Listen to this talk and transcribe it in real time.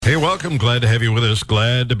Hey, welcome. Glad to have you with us.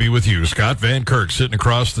 Glad to be with you. Scott Van Kirk sitting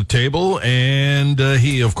across the table, and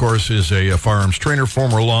he, of course, is a firearms trainer,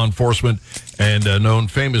 former law enforcement, and known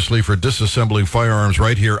famously for disassembling firearms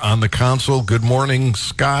right here on the console. Good morning,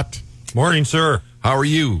 Scott. Morning, sir. How are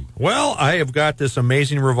you? Well, I have got this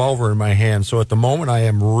amazing revolver in my hand, so at the moment I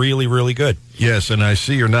am really, really good. Yes, and I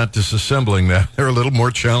see you're not disassembling that. They're a little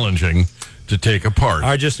more challenging to take apart.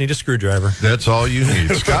 I just need a screwdriver. That's all you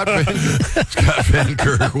need. Scott Van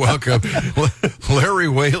Kirk, welcome. Larry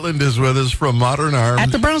Wayland is with us from Modern Arms.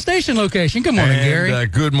 At the Brown Station location. Good morning, Gary.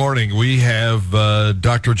 Good morning. We have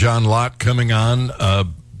Dr. John Lott coming on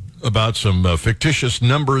about some fictitious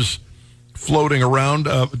numbers floating around,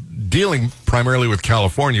 dealing primarily with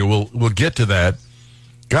California. We'll get to that.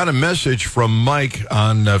 Got a message from Mike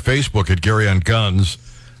on Facebook at Gary on Guns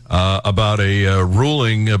about a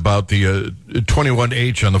ruling about the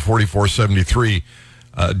 21H on the 4473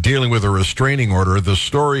 dealing with a restraining order. The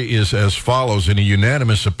story is as follows. In a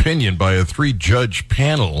unanimous opinion by a 3-judge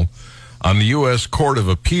panel on the U.S. Court of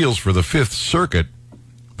Appeals for the Fifth Circuit,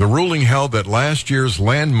 the ruling held that last year's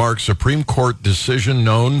landmark Supreme Court decision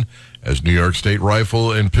known as New York State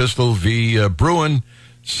Rifle and Pistol v. Bruin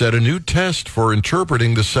set a new test for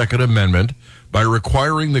interpreting the Second Amendment by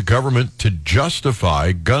requiring the government to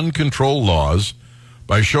justify gun control laws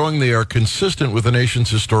by showing they are consistent with the nation's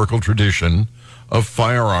historical tradition of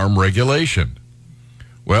firearm regulation.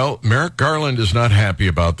 Well, Merrick Garland is not happy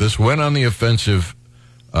about this, went on the offensive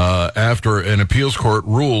after an appeals court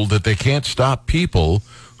ruled that they can't stop people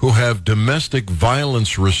who have domestic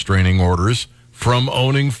violence restraining orders from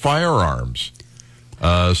owning firearms.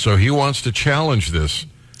 So he wants to challenge this.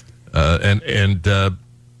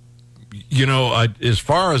 As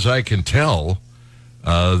far as I can tell,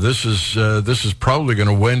 this is probably going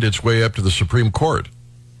to wend its way up to the Supreme Court.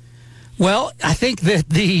 Well, I think that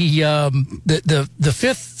the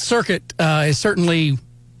Fifth Circuit is certainly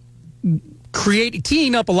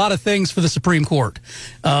teeing up a lot of things for the Supreme Court.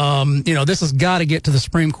 This has got to get to the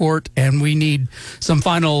Supreme Court, and we need some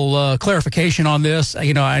final clarification on this.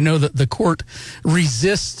 I know that the court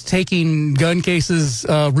resists taking gun cases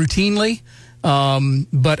routinely.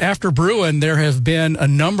 But after Bruin, there have been a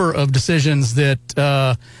number of decisions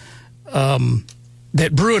that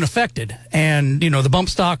Bruin affected, and the bump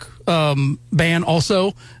stock ban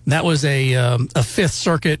also. That was a Fifth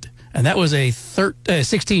Circuit, and that was a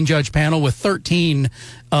 16-judge panel with 13.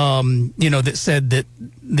 That said that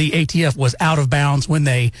the ATF was out of bounds when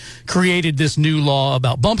they created this new law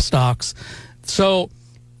about bump stocks. So,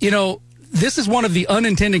 this is one of the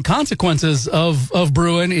unintended consequences of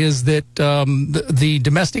Bruin is that the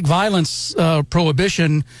domestic violence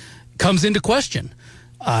prohibition comes into question.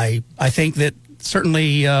 I think that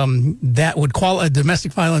certainly that would qualify.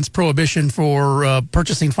 Domestic violence prohibition for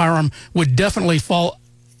purchasing firearm would definitely fall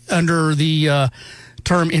under the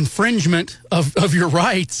term infringement of your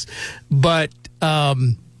rights, but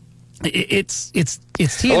it's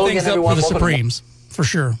teeing things up for the Supremes for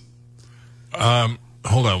sure.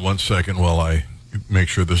 Hold on one second while I make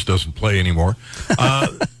sure this doesn't play anymore.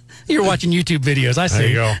 You're watching YouTube videos. I see. There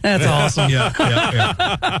you go. That's awesome.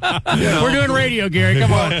 Yeah. We're doing radio, Gary.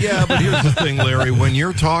 Come on. Yeah, but here's the thing, Larry. When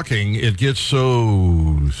you're talking, it gets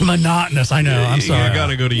so monotonous. I know. I'm sorry. I got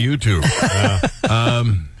to go to YouTube.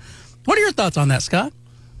 What are your thoughts on that, Scott?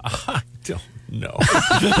 I don't know.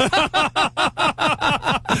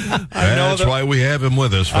 That's why we have him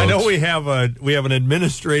with us, folks. I know we have an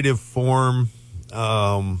administrative form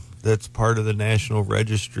that's part of the National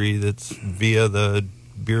Registry that's via the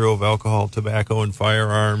Bureau of Alcohol, Tobacco, and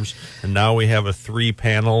Firearms, and now we have a three-judge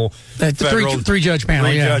panel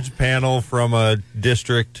from a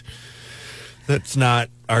district that's not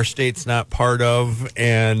our state's not part of,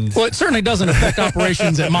 and well, it certainly doesn't affect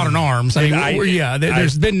operations at Modern Arms.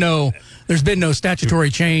 There's been no statutory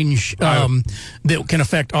change that can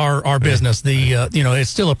affect our business. It's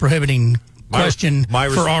still a prohibiting question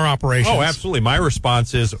for our operations. Oh, absolutely. My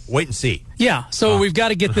response is wait and see. Yeah, so we've got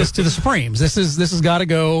to get this to the Supremes. This has got to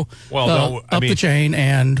go up the chain.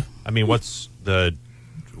 And I mean, what's the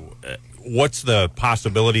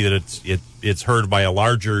possibility that it's heard by a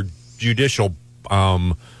larger judicial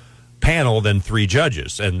panel than 3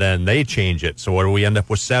 judges, and then they change it. So what do we end up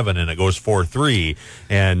with 7, and it goes 4-3,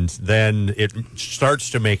 and then it starts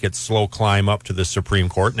to make its slow climb up to the Supreme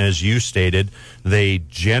Court. And as you stated, they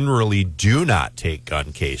generally do not take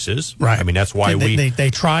gun cases. Right. I mean, that's why they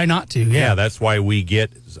try not to. Yeah, that's why we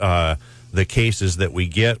get the cases that we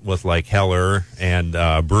get with like Heller and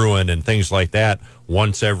Bruin and things like that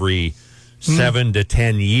once every 7 to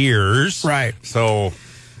 10 years. Right. So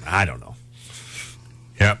I don't know.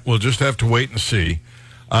 Yeah, we'll just have to wait and see.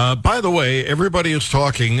 By the way, everybody is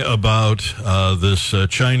talking about this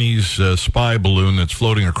Chinese spy balloon that's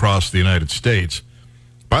floating across the United States.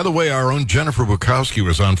 By the way, our own Jennifer Bukowski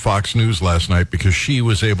was on Fox News last night because she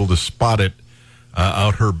was able to spot it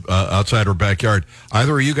outside her backyard.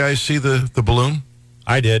 Either of you guys see the balloon?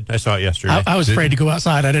 I did. I saw it yesterday. I was afraid to go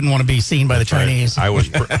outside. I didn't want to be seen by the Chinese. I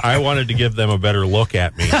wanted to give them a better look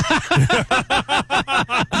at me.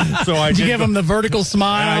 So Did you give them the vertical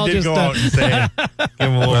smile? I did go out and say, give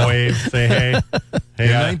them a little wave, say hey.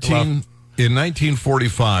 In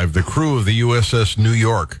 1945, the crew of the USS New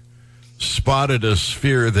York spotted a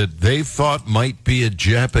sphere that they thought might be a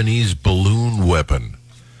Japanese balloon weapon.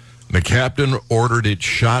 The captain ordered it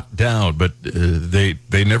shot down, but they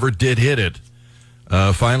never did hit it.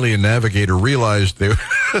 Finally, a navigator realized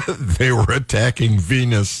they were attacking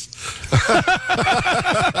Venus.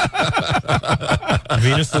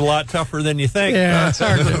 Venus is a lot tougher than you think. Yeah, it's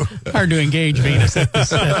hard to engage Venus at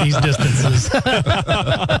these distances.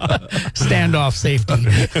 Standoff safety.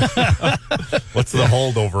 What's the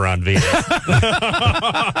holdover on Venus?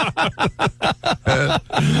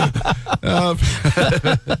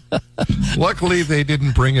 Luckily, they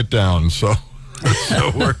didn't bring it down, so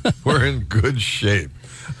we're in good shape.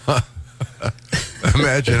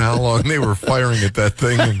 Imagine how long they were firing at that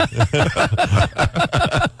thing and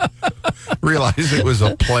realized it was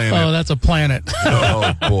a planet. Oh, that's a planet.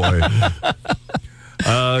 Oh, boy.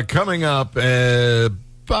 Coming up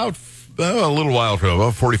about a little while from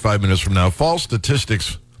about 45 minutes from now, false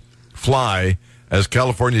statistics fly as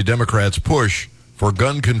California Democrats push for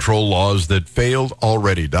gun control laws that failed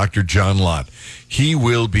already. Dr. John Lott. He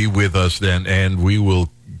will be with us then, and we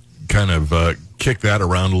will kind of kick that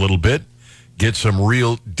around a little bit, get some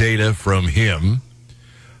real data from him.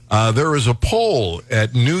 There was a poll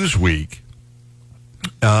at Newsweek,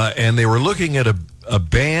 and they were looking at a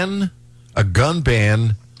gun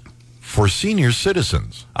ban for senior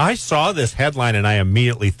citizens. I saw this headline, and I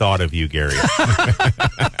immediately thought of you, Gary.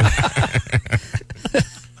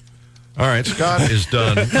 All right, Scott is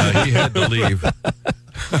done. He had to leave.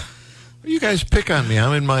 You guys pick on me.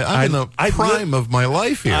 I'm in the prime of my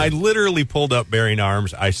life here. I literally pulled up Bearing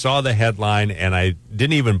Arms. I saw the headline, and I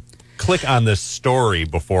didn't even click on this story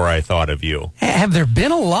before I thought of you. Have there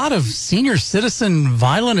been a lot of senior citizen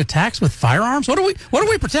violent attacks with firearms? What are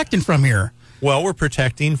we protecting from here? Well, we're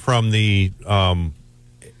protecting from the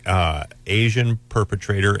Asian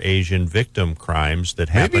perpetrator, Asian victim crimes that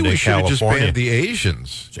happen in Maybe we should have California. just banned the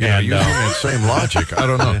Asians. And, using that same logic. I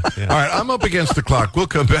don't know. Yeah. All right, I'm up against the clock. We'll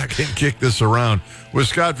come back and kick this around with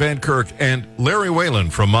Scott Van Kirk and Larry Whalen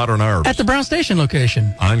from Modern Arms. At the Brown Station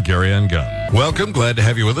location. I'm Gary N. Gunn. Welcome. Glad to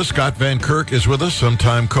have you with us. Scott Van Kirk is with us,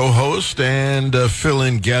 sometime co-host and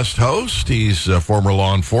fill-in guest host. He's former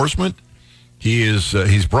law enforcement.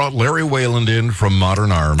 He's brought Larry Whalen in from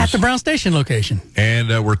Modern Arms. At the Brown Station location.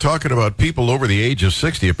 And we're talking about people over the age of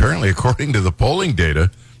 60. Apparently, according to the polling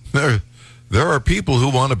data, there are people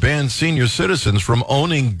who want to ban senior citizens from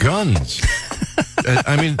owning guns.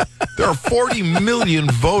 I mean, there are 40 million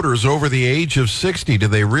voters over the age of 60. Do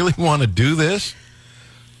they really want to do this?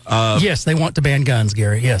 Yes, they want to ban guns,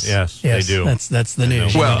 Gary. Yes, they do. That's the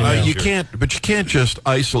news. Well, you can't just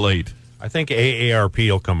isolate. I think AARP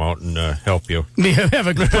will come out and help you. Have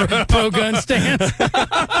a pro-gun stance.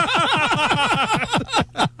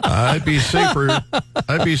 I'd be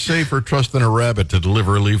safer trusting a rabbit to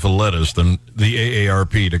deliver a leaf of lettuce than the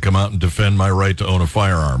AARP to come out and defend my right to own a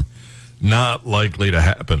firearm. Not likely to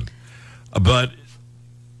happen. But,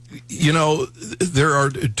 you know, there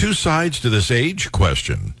are two sides to this age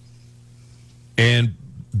question. And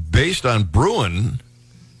based on Bruin,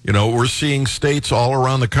 you know, we're seeing states all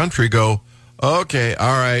around the country go, okay,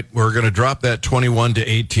 all right, we're going to drop that 21 to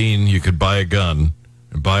 18. You could buy a gun,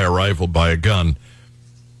 buy a rifle, buy a gun.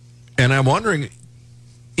 And I'm wondering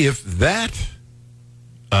if that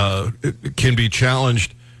can be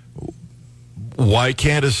challenged. Why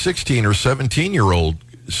can't a 16 or 17-year-old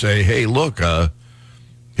say, hey, look,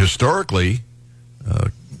 historically,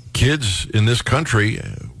 kids in this country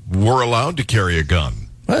were allowed to carry a gun?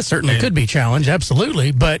 Well, that certainly could be challenged,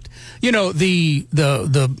 absolutely. But, you know, the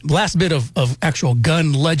last bit of actual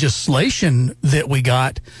gun legislation that we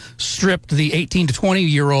got stripped the 18 to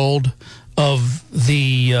 20-year-old of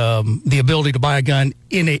the ability to buy a gun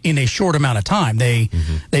in a short amount of time. They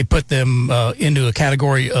put them into a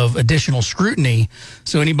category of additional scrutiny.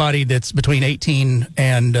 So anybody that's between 18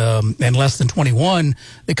 and less than 21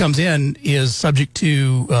 that comes in is subject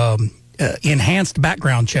to enhanced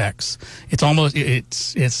background checks.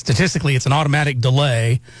 It's statistically it's an automatic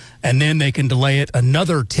delay, and then they can delay it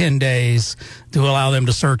another 10 days to allow them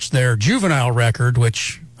to search their juvenile record,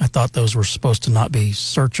 which I thought those were supposed to not be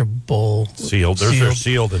searchable. Sealed. They're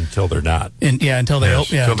sealed until they're not. Until they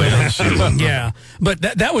until they unseal them. Yeah, but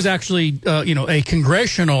that was actually a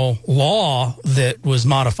congressional law that was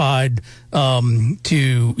modified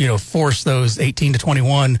to force those 18 to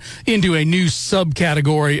 21 into a new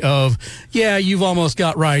subcategory of you've almost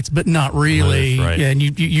got rights but not really, Right. and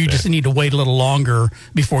you just need to wait a little longer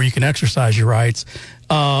before you can exercise your rights.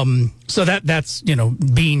 So that's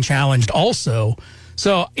being challenged also.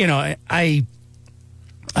 So Well,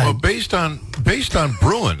 based on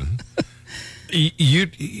Bruin,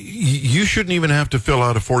 you shouldn't even have to fill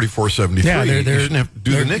out a 4473. Yeah, you shouldn't have to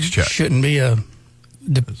do the NICS check. Shouldn't be a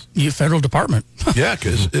federal department. Yeah,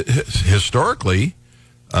 because historically,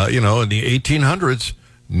 in the 1800s,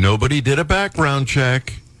 nobody did a background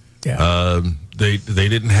check. Yeah. They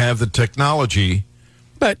didn't have the technology.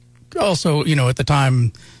 But also, at the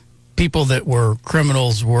time, people that were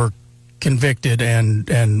criminals were convicted and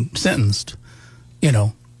sentenced,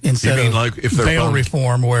 instead You mean of like if they're bail found-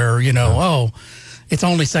 reform where, it's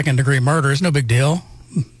only second-degree murder. It's no big deal.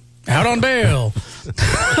 Out on bail.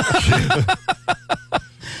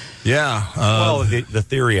 Yeah. Well, the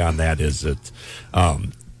theory on that is that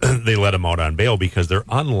they let them out on bail because they're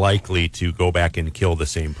unlikely to go back and kill the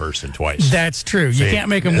same person twice. That's true. You See, can't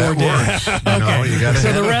make them more dead. Okay. You gotta So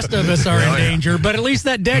have the it. rest of us are in Yeah. danger, but at least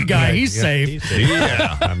that dead guy, he's safe. He's safe.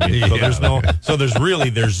 Yeah. I mean,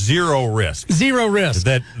 there's zero risk Zero risk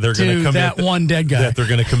that they're going to commit that one dead guy. that they're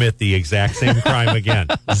going to commit the exact same crime again.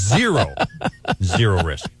 Zero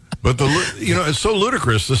risk. But it's so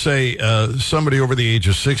ludicrous to say somebody over the age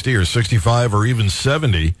of 60 or 65 or even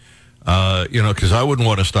 70, because I wouldn't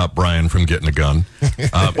want to stop Brian from getting a gun.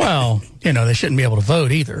 Well, they shouldn't be able to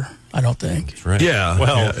vote either, I don't think. Right. Yeah.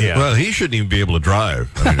 Well, yeah. Well, he shouldn't even be able to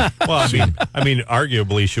drive. I mean,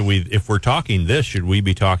 arguably, if we're talking this, should we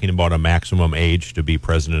be talking about a maximum age to be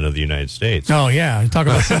president of the United States? Oh yeah, talk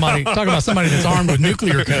about somebody that's armed with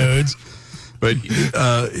nuclear codes. But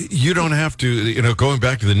you don't have to, going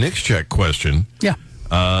back to the NICS check question. Yeah.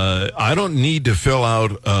 I don't need to fill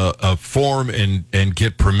out a form and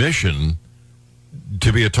get permission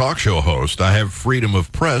to be a talk show host. I have freedom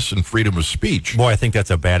of press and freedom of speech. Boy, I think that's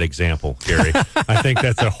a bad example, Gary. I think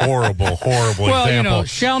that's a horrible example.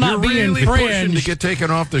 Shall not You're be really pushing to infringed. get taken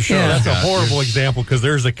off the show. Yeah, That's a Scott. horrible example because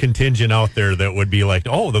there's a contingent out there that would be like,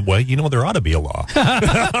 oh, there ought to be a law.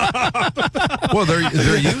 Well, there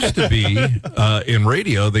used to be in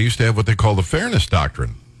radio. They used to have what they call the fairness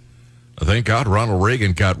doctrine. Thank God Ronald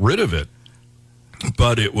Reagan got rid of it,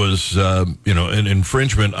 but it was an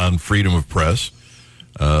infringement on freedom of press.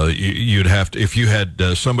 You'd have to, if you had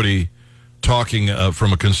somebody talking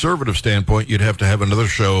from a conservative standpoint, you'd have to have another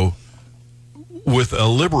show with a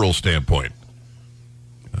liberal standpoint.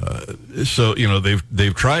 So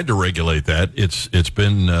they've tried to regulate that. It's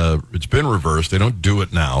been reversed. They don't do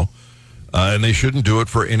it now, and they shouldn't do it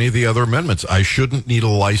for any of the other amendments. I shouldn't need a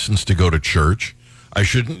license to go to church. I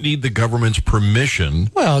shouldn't need the government's permission.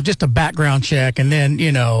 Well, just a background check, and then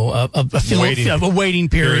a waiting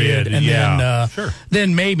period, and yeah, sure.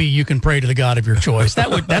 then maybe you can pray to the God of your choice.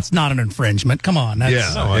 That's not an infringement. Come on, that's,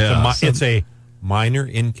 Yeah. No, it's a minor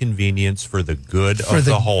inconvenience for the good of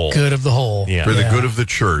the whole. Good of the whole. Yeah. For the good of the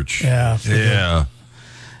church. Yeah. Yeah.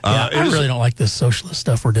 I really don't like this socialist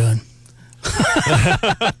stuff we're doing.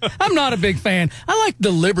 I'm not a big fan. I like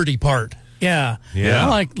the liberty part. Yeah. Yeah. I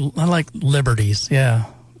like liberties. Yeah.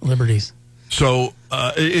 Liberties. So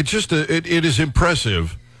it is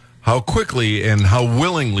impressive how quickly and how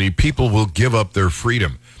willingly people will give up their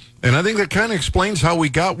freedom. And I think that kind of explains how we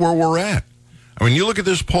got where we're at. I mean, you look at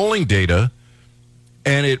this polling data,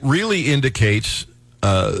 and it really indicates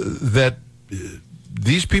that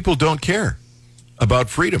these people don't care about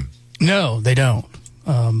freedom. No, they don't.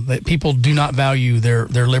 That people do not value their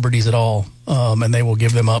liberties at all, and they will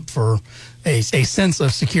give them up for a sense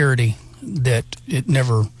of security that it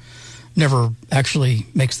never actually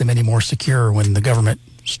makes them any more secure when the government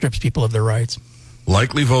strips people of their rights.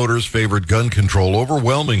 Likely voters favored gun control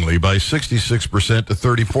overwhelmingly by 66% to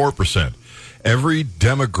 34%. Every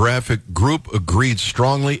demographic group agreed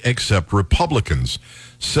strongly except Republicans,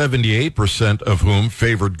 78% of whom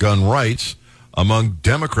favored gun rights. Among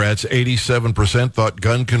Democrats, 87% thought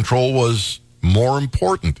gun control was more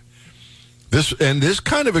important. This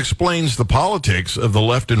kind of explains the politics of the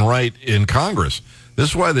left and right in Congress.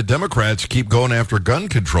 This is why the Democrats keep going after gun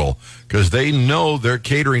control, because they know they're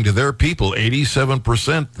catering to their people.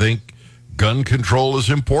 87% think gun control is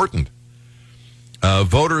important.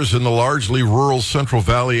 Voters in the largely rural Central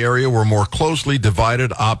Valley area were more closely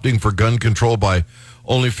divided, opting for gun control by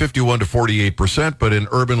only 51 to 48%, but in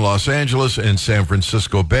urban Los Angeles and San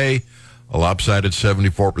Francisco Bay, A lopsided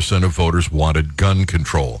 74% of voters wanted gun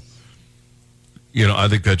control. You know, I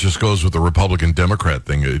think that just goes with the Republican-Democrat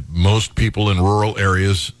thing. Most people in rural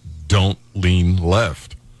areas don't lean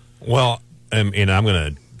left. Well, and I'm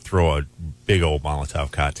going to throw a big old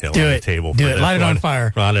Molotov cocktail on the table. Do it. Light it on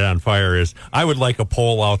fire. Light it on fire is, I would like a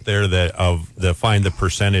poll out there that find the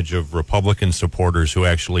percentage of Republican supporters who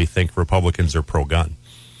actually think Republicans are pro-gun.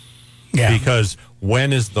 Yeah. Because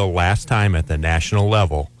when is the last time at the national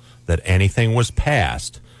level that anything was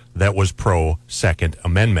passed that was pro-Second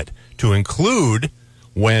Amendment? To include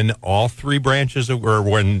when all three branches or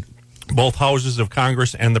when both houses of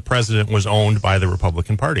Congress and the president was owned by the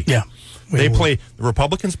Republican Party. Yeah. The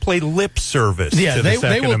Republicans play lip service to the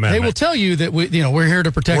Second Amendment. They will tell you that we're here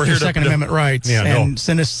to protect your Second Amendment rights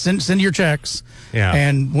send your checks. Yeah.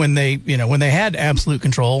 And when they had absolute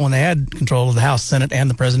control, when they had control of the House, Senate, and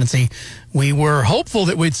the presidency, we were hopeful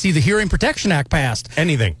that we'd see the Hearing Protection Act passed.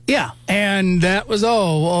 Anything. Yeah. And that was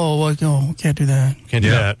we can't do that. Can't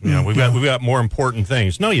do that. You know, we've got more important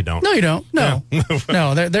things. No, you don't. No, you don't. No.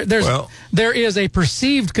 No. There is a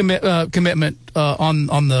perceived commitment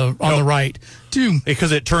on the right to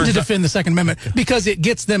defend the Second Amendment because it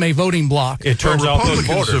gets them a voting block. It turns out those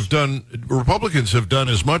voters Republicans have done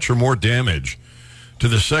as much or more damage to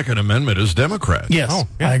the Second Amendment as Democrats. Yes,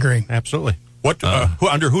 I agree. Absolutely. What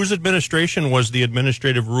under whose administration was the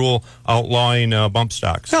administrative rule outlawing bump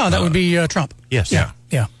stocks? Oh, that would be Trump. Yes. Yeah.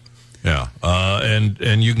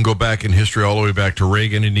 And you can go back in history all the way back to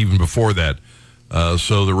Reagan and even before that.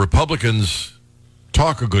 So the Republicans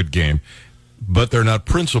talk a good game, but they're not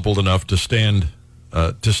principled enough to stand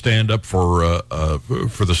up for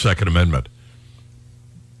the Second Amendment.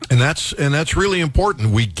 And that's really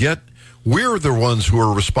important. We're the ones who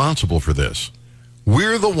are responsible for this.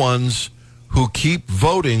 We're the ones who keep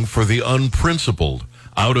voting for the unprincipled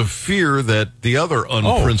out of fear that the other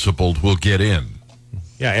unprincipled will get in.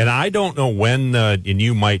 Yeah, and I don't know when, and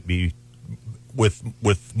you might be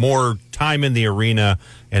with more time in the arena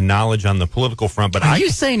and knowledge on the political front, but are you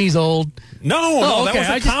saying he's old? No, okay.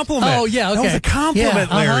 That was a compliment. Okay. That was a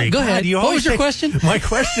compliment, Larry. Go ahead. What was your question? My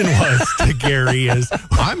question was to Gary is,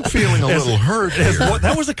 I'm feeling a little hurt here.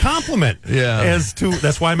 That was a compliment. Yeah.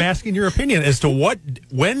 That's why I'm asking your opinion as to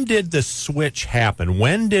when did the switch happen?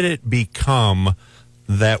 When did it become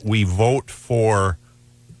that we vote for,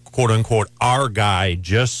 quote unquote, our guy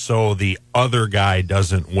just so the other guy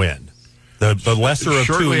doesn't win? The lesser of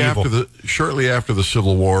two evils. Shortly after the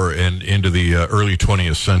Civil War and into the early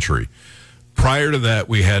 20th century. Prior to that,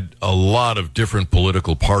 we had a lot of different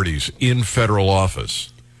political parties in federal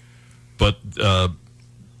office. But by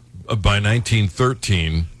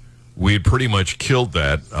 1913, we had pretty much killed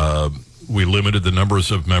that. We limited the numbers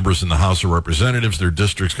of members in the House of Representatives. Their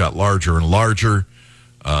districts got larger and larger,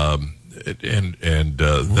 and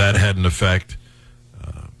that had an effect.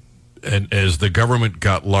 And as the government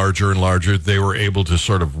got larger and larger, they were able to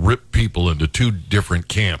sort of rip people into two different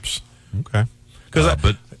camps. Okay.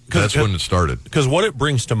 But that's when it started. Because what it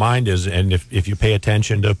brings to mind is, and if you pay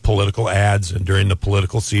attention to political ads and during the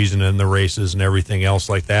political season and the races and everything else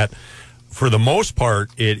like that, for the most part,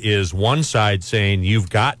 it is one side saying, you've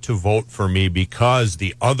got to vote for me because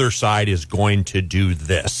the other side is going to do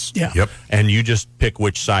this. Yeah. Yep. And you just pick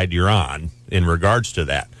which side you're on in regards to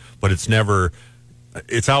that. But it's never...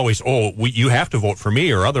 It's always, you have to vote for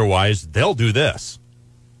me or otherwise they'll do this.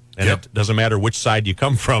 And It doesn't matter which side you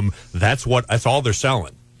come from. That's all they're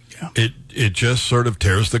selling. Yeah. It just sort of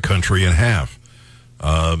tears the country in half.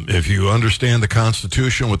 If you understand the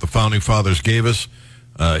Constitution, what the Founding Fathers gave us,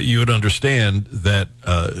 you would understand that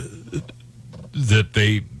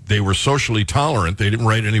they were socially tolerant. They didn't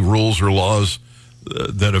write any rules or laws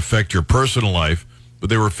that affect your personal life, but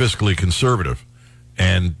they were fiscally conservative.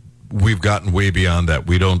 And we've gotten way beyond that.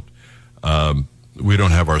 We don't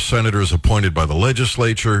have our senators appointed by the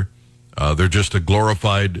legislature. They're just a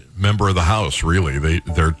glorified member of the House, really.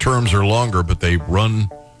 Their terms are longer, but they run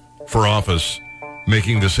for office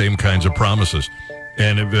making the same kinds of promises.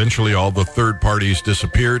 And eventually all the third parties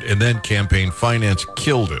disappeared, and then campaign finance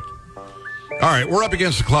killed it. All right, we're up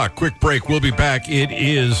against the clock. Quick break. We'll be back. It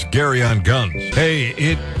is Gary on Guns. Hey,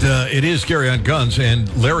 it is Gary on Guns,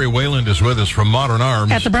 and Larry Wayland is with us from Modern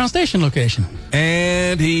Arms. At the Brown Station location.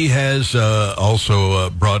 And he has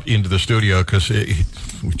also brought into the studio, because we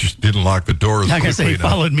just didn't lock the doors. Like I say, he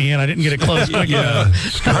followed me, and I didn't get it closed. Yeah,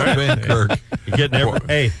 Scott Van Kirk.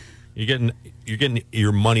 You're getting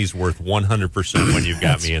your money's worth 100% when you've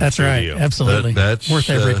got me in the studio. That's right. Absolutely. That's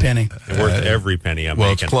worth every penny. Worth every penny I'm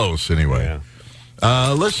making. It's close anyway. Yeah.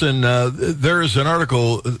 Listen, there's an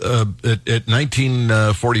article at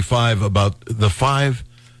 1945 about the 5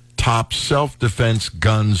 top self-defense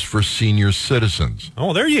guns for senior citizens.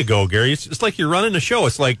 Oh, there you go, Gary. It's like you're running a show.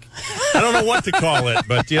 It's like, I don't know what to call it,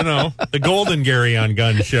 but, the Golden Gary on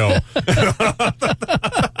Gun Show.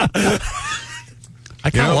 I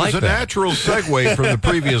kind of like that. It was a natural segue from the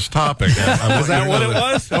previous topic. Is that what it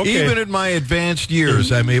was? Okay. Even in my advanced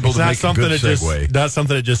years, I'm able to make a good segue. Not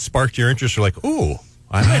something that just sparked your interest. You're like, ooh,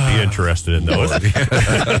 I might be interested in those.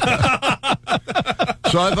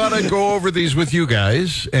 So I thought I'd go over these with you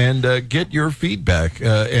guys and get your feedback.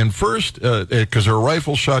 And first, because there are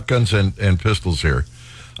rifles, shotguns, and pistols here,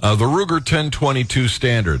 the Ruger 1022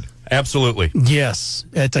 Standard. Absolutely. Yes,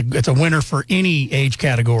 it's a winner for any age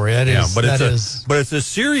category. But it's a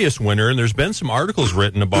serious winner, and there's been some articles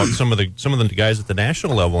written about some of the guys at the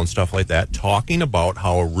national level and stuff like that, talking about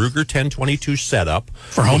how a Ruger 1022 setup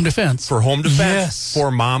for home defense, yes. For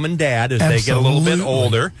mom and dad as they get a little bit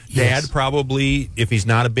older. Yes. Dad probably, if he's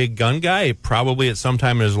not a big gun guy, probably at some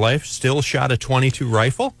time in his life still shot a 22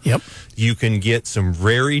 rifle. Yep. You can get some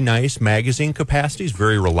very nice magazine capacities,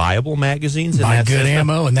 very reliable magazines. Buy good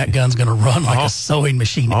ammo, and that gun's going to run like a sewing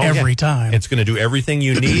machine every time. It's going to do everything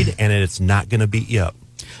you need, and it's not going to beat you up.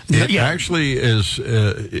 It actually is.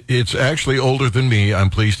 It's actually older than me.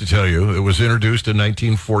 I'm pleased to tell you. It was introduced in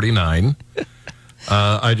 1949.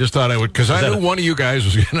 I just thought I would, because I knew one of you guys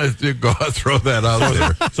was going to go throw that out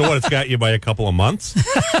there. So what? It's got you by a couple of months.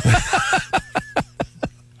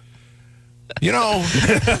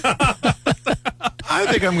 I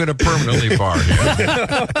think I'm going to permanently bar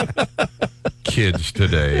him. Kids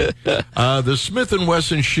today. The Smith &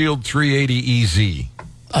 Wesson Shield 380 EZ.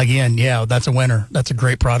 Again, yeah, that's a winner. That's a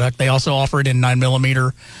great product. They also offer it in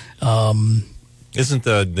 9mm. Isn't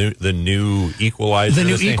the new equalizer? The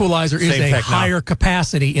new equalizer is a higher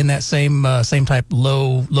capacity in that same type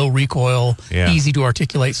low recoil, easy to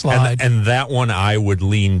articulate slide. And that one I would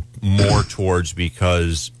lean more towards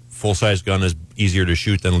because full-size gun is easier to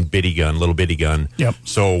shoot than little bitty gun. Yep.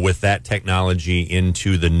 So with that technology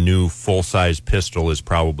into the new full-size pistol is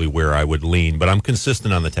probably where I would lean. But I'm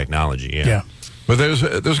consistent on the technology. Yeah. But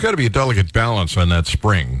there's got to be a delicate balance on that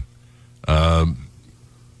spring.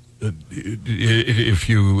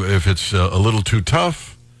 If it's a little too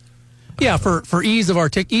tough. Yeah, for ease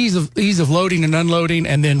of loading and unloading,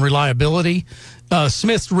 and then reliability.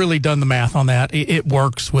 Smith's really done the math on that. It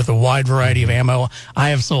works with a wide variety of ammo. I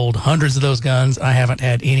have sold hundreds of those guns. I haven't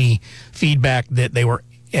had any feedback that they were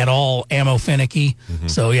at all ammo finicky. Mm-hmm.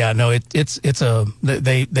 So yeah, no, they've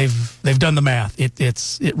done the math.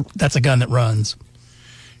 That's a gun that runs.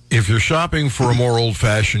 If you're shopping for a more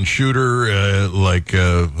old-fashioned shooter, like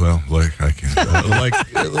Brian, is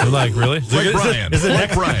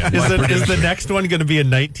the next one going to be a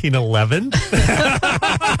 1911?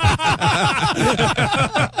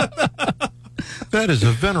 That is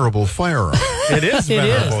a venerable firearm. It is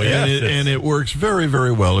venerable, yeah. And it works very,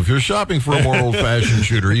 very well. If you're shopping for a more old-fashioned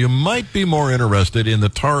shooter, you might be more interested in the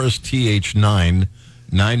Taurus TH9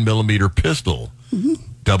 9mm pistol. Mm-hmm.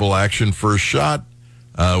 Double action first shot,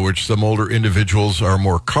 which some older individuals are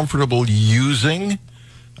more comfortable using.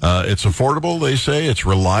 It's affordable, they say. It's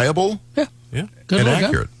reliable. Yeah. Good and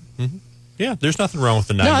accurate. Mm-hmm. Yeah, there's nothing wrong with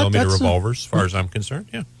the 9mm revolvers, as far as I'm concerned.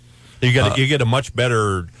 Yeah, you get a much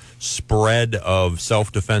better spread of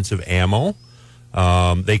self-defensive ammo.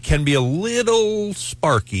 They can be a little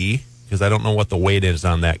sparky because I don't know what the weight is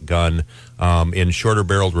on that gun. In shorter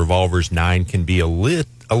barreled revolvers, 9 can be a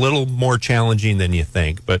little more challenging than you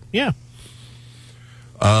think. But yeah.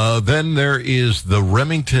 Then there is the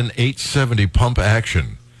Remington 870 pump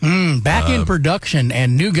action. Back in production,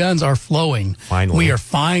 and new guns are flowing. Finally. We are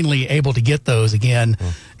finally able to get those again.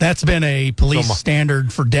 That's been a police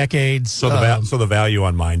standard for decades. So the value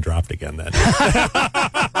on mine dropped again then.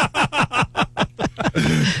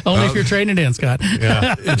 Only if you're trading it in, Scott.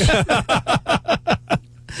 Yeah.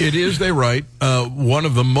 It is, they write, one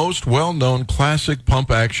of the most well-known classic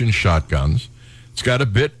pump-action shotguns. It's got a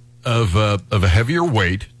bit of a heavier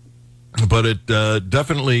weight, but it does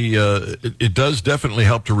definitely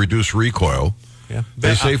help to reduce recoil. Yeah.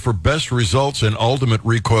 They say for best results in ultimate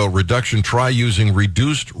recoil reduction, try using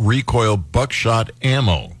reduced recoil buckshot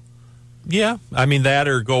ammo. Yeah, I mean that,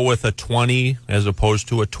 or go with a 20 as opposed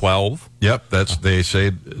to a 12. Yep, they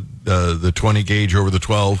say the 20 gauge over the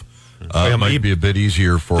 12 might be a bit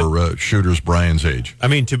easier for shooters Brian's age. I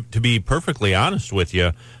mean, to be perfectly honest with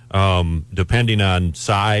you, depending on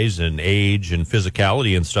size and age and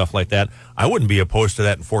physicality and stuff like that, I wouldn't be opposed to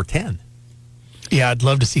that in 410. Yeah, I'd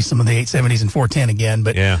love to see some of the 870s in 410 again,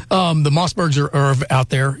 but yeah. The Mossbergs are out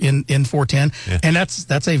there in 410, and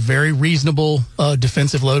that's a very reasonable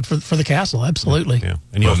defensive load for the castle, absolutely. Yeah.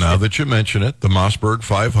 And now that you mention it, the Mossberg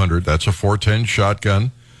 500, that's a 410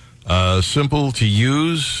 shotgun. Simple to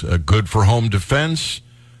use, good for home defense.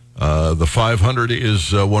 The 500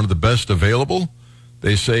 is one of the best available.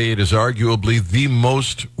 They say it is arguably the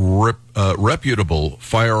most reputable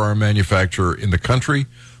firearm manufacturer in the country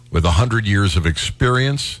with 100 years of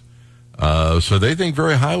experience. So they think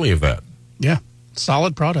very highly of that. Yeah,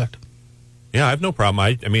 solid product. Yeah, I have no problem.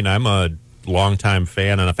 I mean, I'm a longtime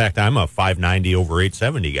fan, and in fact, I'm a 590 over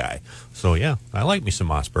 870 guy. So yeah, I like me some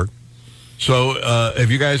Mossberg. So have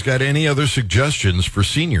you guys got any other suggestions for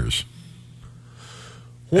seniors?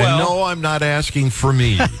 Well, and no, I'm not asking for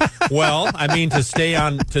me. Well, I mean, to stay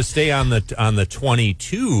on the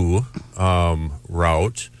 22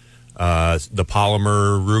 route, the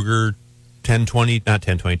Polymer Ruger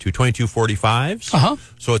 2245s. Uh-huh.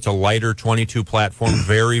 So it's a lighter 22 platform,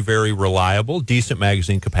 very, very reliable, decent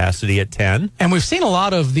magazine capacity at 10. And we've seen a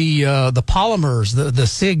lot of the polymers, the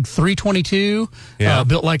SIG 322,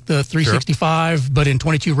 built like the 365, but in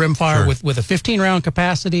 22 rimfire with a 15 round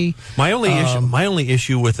capacity. My only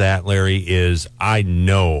issue with that, Larry, is I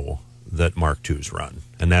know that Mark IIs run,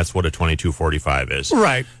 and that's what a 2245 is.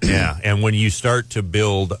 Right. Yeah, and when you start to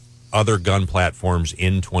build other gun platforms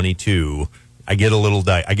in 22, I get a little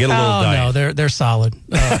diet. No, they're solid.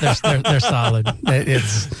 They're solid.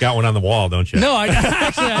 It's got one on the wall, don't you? No, I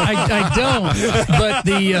don't. But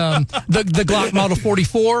the Glock Model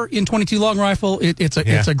 44 in 22 long rifle, it's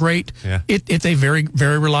a great. Yeah. It's a very,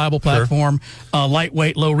 very reliable platform. Sure.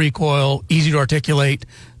 Lightweight, low recoil, easy to articulate.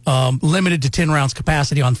 Limited to 10 rounds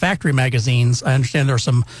capacity on factory magazines. I understand there are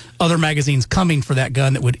some other magazines coming for that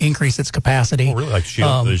gun that would increase its capacity. Oh, really? Like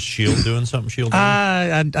Shield? Is Shield doing something? Shield?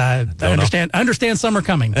 I understand some are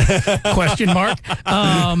coming. Question mark.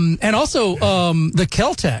 And also the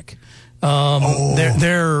Kel-Tec.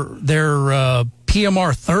 Their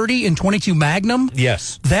PMR 30 and 22 Magnum.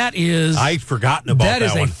 Yes, that is. I'd forgotten about that. That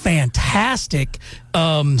is a fantastic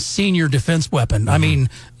senior defense weapon. I mean,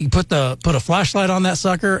 you put a flashlight on that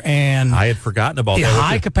sucker, and I had forgotten about the that.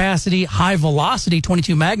 High capacity, high velocity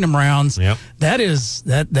 22 Magnum rounds. Yep. That's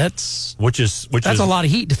a lot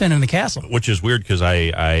of heat defending the castle. Which is weird because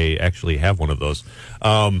I actually have one of those.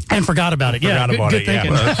 And forgot about it. Good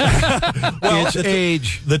thinking. Yeah. Well, it's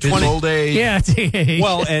age. It's old age. Yeah, it's age.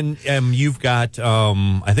 Well, and you've got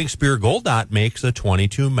I think Spear Gold Dot makes a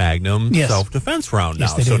 22 Magnum self-defense round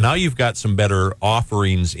now. Yes, so now you've got some better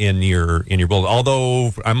offerings in your build.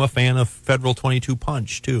 Although I'm a fan of Federal 22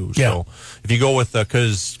 Punch too. So if you go with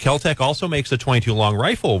because Kel-Tec also makes a 22 long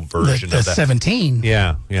rifle version the of that. 17.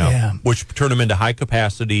 Yeah. Which turn them into high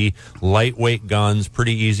capacity, lightweight guns,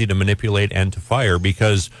 pretty easy to manipulate and to fire.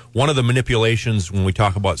 Because one of the manipulations when we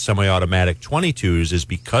talk about semi-automatic 22s is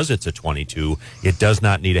because it's a 22, it does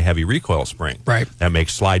not need a heavy recoil spring. Right. That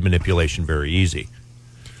makes slide manipulation very easy.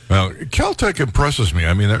 Well, Kel-Tec impresses me.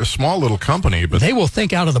 I mean, they're a small little company, but they will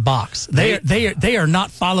think out of the box. They are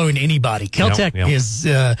not following anybody. Kel-Tec is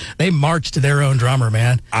they march to their own drummer,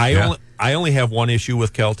 man. I only have one issue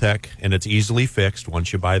with Kel-Tec, and it's easily fixed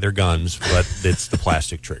once you buy their guns, but it's the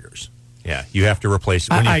plastic triggers. Yeah, you have to replace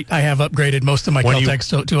it. I have upgraded most of my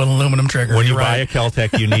Kel-Tecs to an aluminum trigger. When you buy a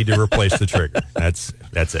Kel-Tec, you need to replace the trigger. That's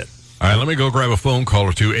it. All right, let me go grab a phone call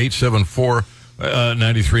or two.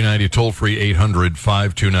 874-9390, toll-free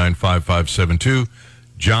 800-529-5572.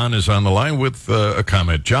 John is on the line with a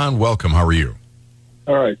comment. John, welcome. How are you?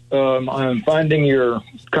 All right. I'm finding your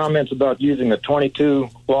comments about using a 22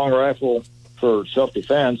 long rifle for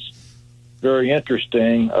self-defense very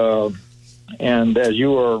interesting. And as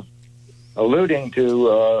you were alluding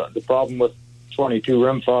to, the problem with 22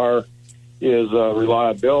 rimfire is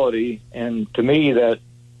reliability. And to me, that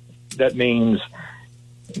means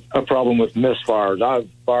a problem with misfires. I've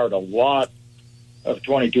fired a lot of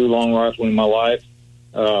 22 long rifle in my life,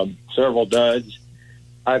 several duds.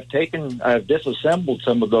 I've disassembled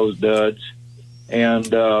some of those duds,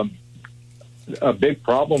 and a big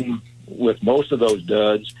problem with most of those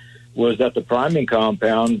duds was that the priming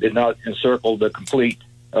compound did not encircle the complete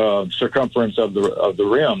circumference of the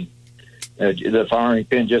rim. The firing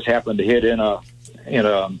pin just happened to hit in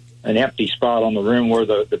an empty spot on the rim where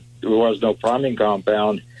there was no priming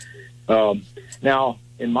compound. Now,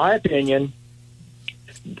 in my opinion,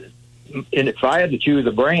 and if I had to choose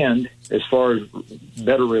a brand as far as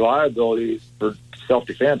better reliability for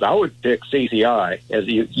self-defense, I would pick CCI, as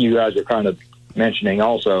you guys are kind of mentioning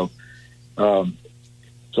also.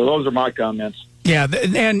 So those are my comments. Yeah,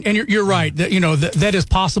 and you're right. That is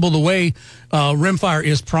possible. The way rimfire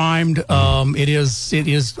is primed,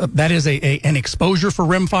 that is an exposure for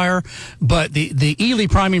rimfire. But the Ely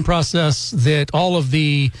priming process that all of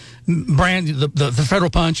the brand, the Federal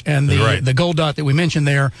Punch and the Gold Dot that we mentioned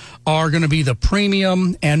there are going to be the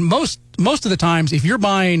premium. And most of the times, if you're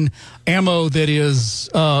buying ammo that is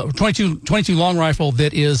 22 long rifle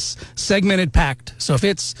that is segmented packed, so if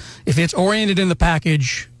it's oriented in the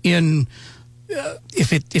package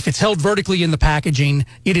if it's held vertically in the packaging,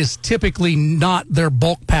 it is typically not their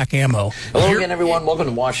bulk pack ammo. Hello again, everyone. Welcome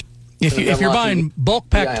to Washington. If you're buying bulk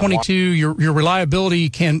pack 22, your reliability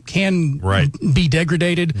can be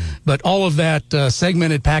degraded, but all of that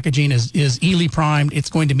segmented packaging is Ely primed. It's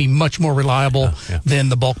going to be much more reliable than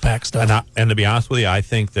the bulk pack stuff. And to be honest with you, I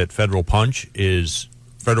think that Federal Punch,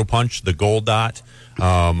 the Gold Dot.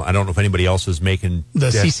 I don't know if anybody else is making the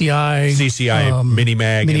CCI mini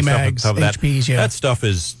mag, mags, and stuff HPs. Yeah, that stuff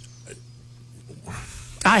is.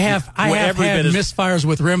 I have had misfires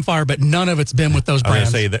with rimfire, but none of it's been with those brands. I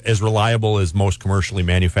was going to say that as reliable as most commercially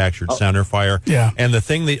manufactured centerfire. Yeah. And the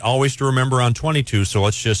thing that always to remember on 22, so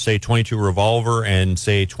let's just say 22 revolver and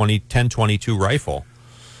say 10-22 rifle.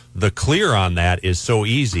 The clear on that is so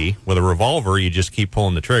easy. With a revolver, you just keep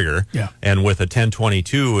pulling the trigger. Yeah. And with a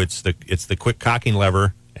 10-22, it's the quick cocking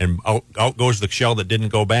lever, and out goes the shell that didn't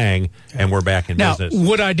go bang, and we're back in business. Now,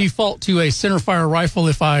 would I default to a centerfire rifle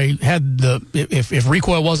if I had if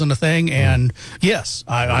recoil wasn't a thing? And yes,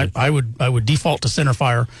 I would default to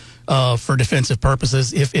centerfire for defensive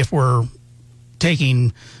purposes if we're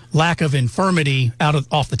taking lack of infirmity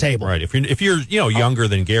off the table. Right. If you're younger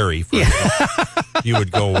than Gary, for example, you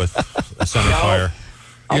would go with a centerfire.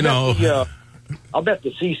 I'll bet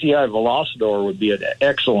the CCI Velocidor would be an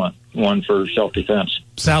excellent one for self-defense.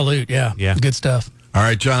 Salute, yeah. Good stuff. All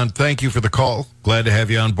right, John, thank you for the call. Glad to have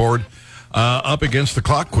you on board. Up against the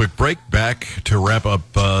clock, quick break. Back to wrap up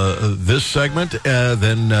this segment.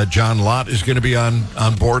 Then John Lott is going to be on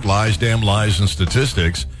board, Lies, Damn Lies, and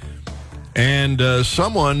Statistics. And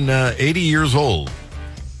someone 80 years old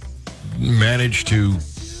managed to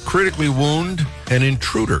critically wound an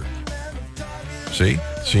intruder. See?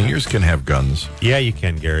 Seniors can have guns. Yeah, you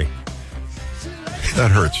can, Gary.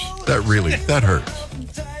 That hurts. That hurts.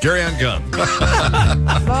 Gary on gun.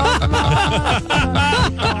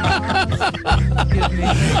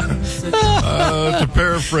 To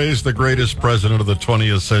paraphrase the greatest president of the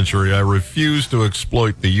 20th century, I refuse to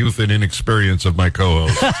exploit the youth and inexperience of my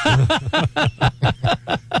co-host.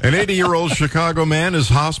 An 80-year-old Chicago man is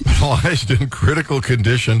hospitalized in critical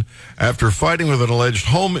condition after fighting with an alleged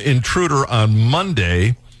home intruder on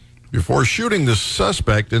Monday before shooting the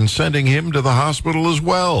suspect and sending him to the hospital as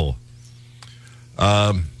well.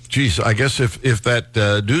 I guess if that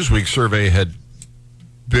Newsweek survey had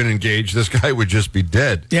been engaged, this guy would just be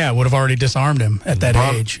dead. Yeah, would have already disarmed him at that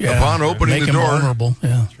age. Yeah. Upon opening the door, vulnerable.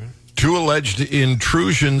 Yeah. Two alleged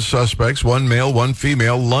intrusion suspects, one male, one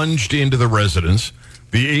female, lunged into the residence.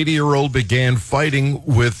 The 80-year-old began fighting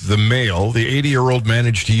with the male. The 80-year-old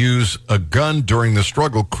managed to use a gun during the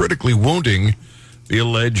struggle, critically wounding the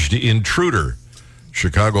alleged intruder.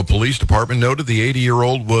 Chicago Police Department noted the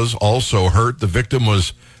 80-year-old was also hurt. The victim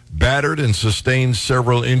was battered and sustained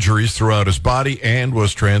several injuries throughout his body and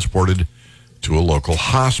was transported to a local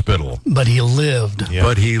hospital. But he lived. Yep.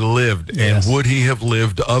 But he lived. Yes. And would he have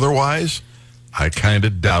lived otherwise? I kind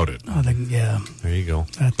of doubt it. I think, yeah. There you go.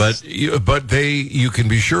 But you can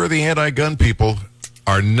be sure the anti-gun people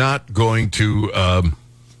are not going to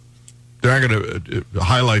they're not going to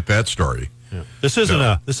highlight that story. Yeah. This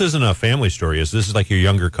isn't a family story. Is this like your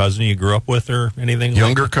younger cousin you grew up with or anything?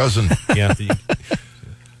 Younger cousin. Yeah.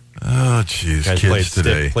 Oh, jeez. Kids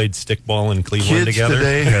today played stickball in Cleveland together. Kids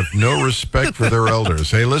today have no respect for their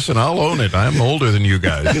elders. Hey, listen, I'll own it. I'm older than you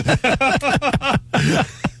guys.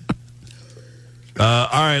 All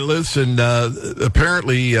right, listen.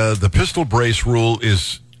 Apparently, the pistol brace rule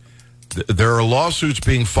is. There are lawsuits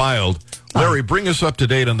being filed. Larry, bring us up to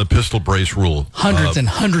date on the pistol brace rule. Hundreds and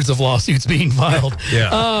hundreds of lawsuits being filed.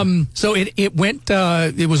 Yeah. So it went.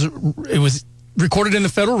 It was recorded in the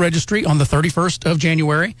Federal Registry on the 31st of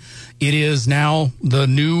January. It is now the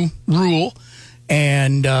new rule,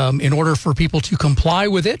 and in order for people to comply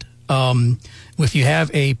with it, if you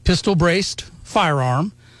have a pistol braced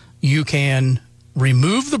firearm, you can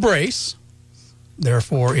remove the brace.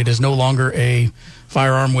 Therefore, it is no longer a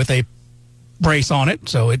firearm with a brace on it,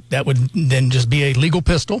 so that would then just be a legal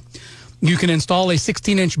pistol. You can install a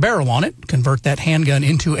 16-inch barrel on it, convert that handgun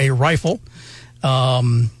into a rifle,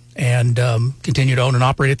 and continue to own and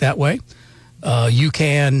operate it that way. You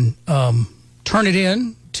can turn it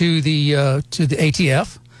in to the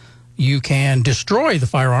ATF. You can destroy the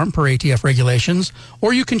firearm per ATF regulations,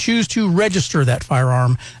 or you can choose to register that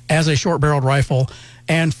firearm as a short-barreled rifle.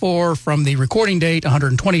 And from the recording date,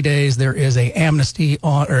 120 days, there is a amnesty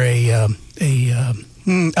on, or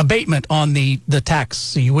abatement on the tax.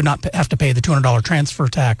 So you would not have to pay the $200 transfer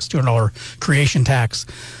tax, $200 creation tax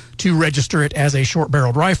to register it as a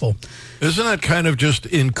short-barreled rifle. Isn't that kind of just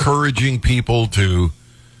encouraging people to?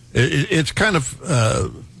 It's kind of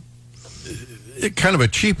a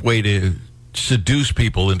cheap way to seduce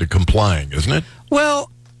people into complying, isn't it?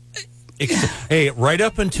 Well, hey, right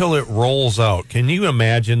up until it rolls out, can you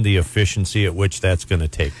imagine the efficiency at which that's going to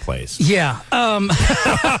take place? yeah.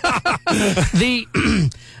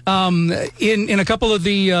 In a couple of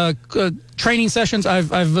the training sessions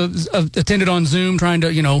I've attended on Zoom, trying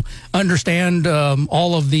to understand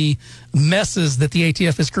all of the messes that the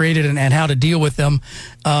ATF has created and how to deal with them.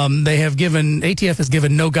 ATF has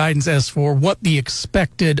given no guidance as for what the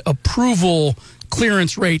expected approval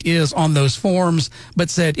clearance rate is on those forms, but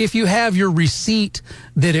said if you have your receipt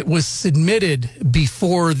that it was submitted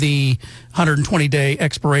before the 120-day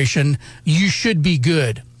expiration, you should be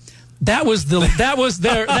good. That was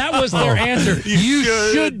their answer.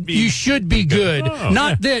 You should be good.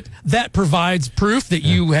 Not that provides proof that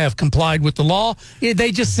you have complied with the law.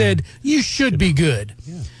 They just said you should be good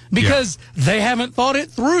because they haven't thought it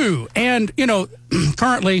through. And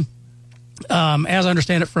currently, as I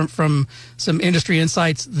understand it from some industry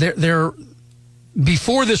insights, there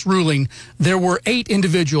before this ruling, there were 8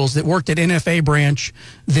 individuals that worked at NFA branch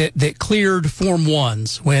that cleared Form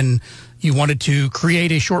 1s. When you wanted to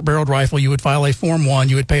create a short-barreled rifle, you would file a Form 1,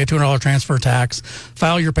 you would pay a $200 transfer tax,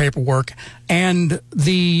 file your paperwork, and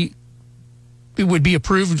it would be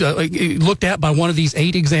approved, looked at by one of these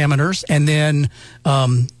 8 examiners, and then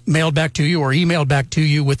mailed back to you or emailed back to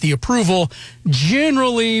you with the approval.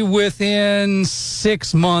 Generally within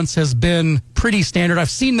 6 months has been pretty standard.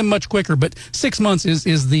 I've seen them much quicker, but 6 months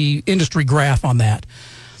is the industry graph on that.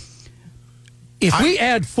 If we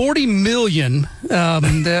add 40 million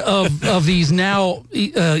of these now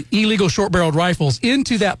illegal short-barreled rifles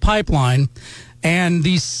into that pipeline, and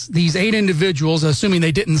these 8 individuals, assuming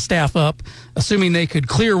they didn't staff up, assuming they could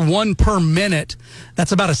clear 1 per minute,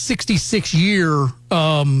 that's about a 66-year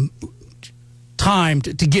time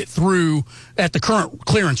to get through at the current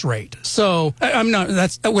clearance rate. So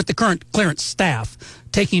that's with the current clearance staff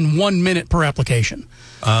taking 1 minute per application.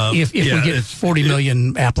 If we get 40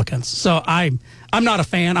 million applicants. So I'm not a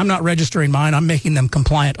fan. I'm not registering mine. I'm making them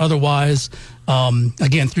compliant otherwise.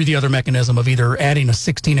 Again, through the other mechanism of either adding a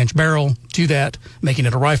 16-inch barrel to that, making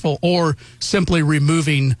it a rifle, or simply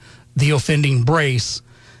removing the offending brace.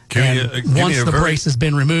 Once the brace has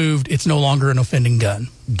been removed, it's no longer an offending gun.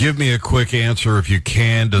 Give me a quick answer if you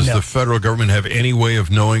can. Does the federal government have any way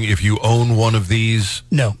of knowing if you own one of these?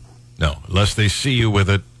 No. No, unless they see you with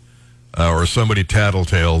it. Or somebody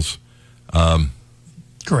tattletales.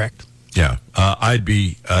 Correct. Yeah, I'm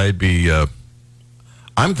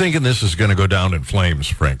thinking this is going to go down in flames,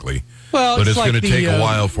 frankly. Well, but it's going to take a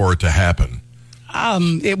while for it to happen.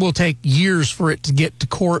 It will take years for it to get to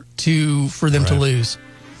court for them to lose.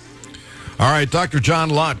 All right, Dr. John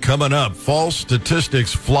Lott coming up. False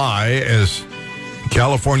statistics fly as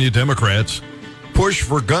California Democrats push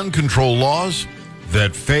for gun control laws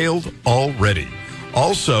that failed already.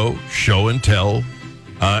 Also, show and tell,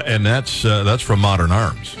 and that's from Modern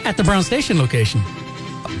Arms. At the Brown Station location.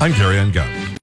 I'm Gary Ungott.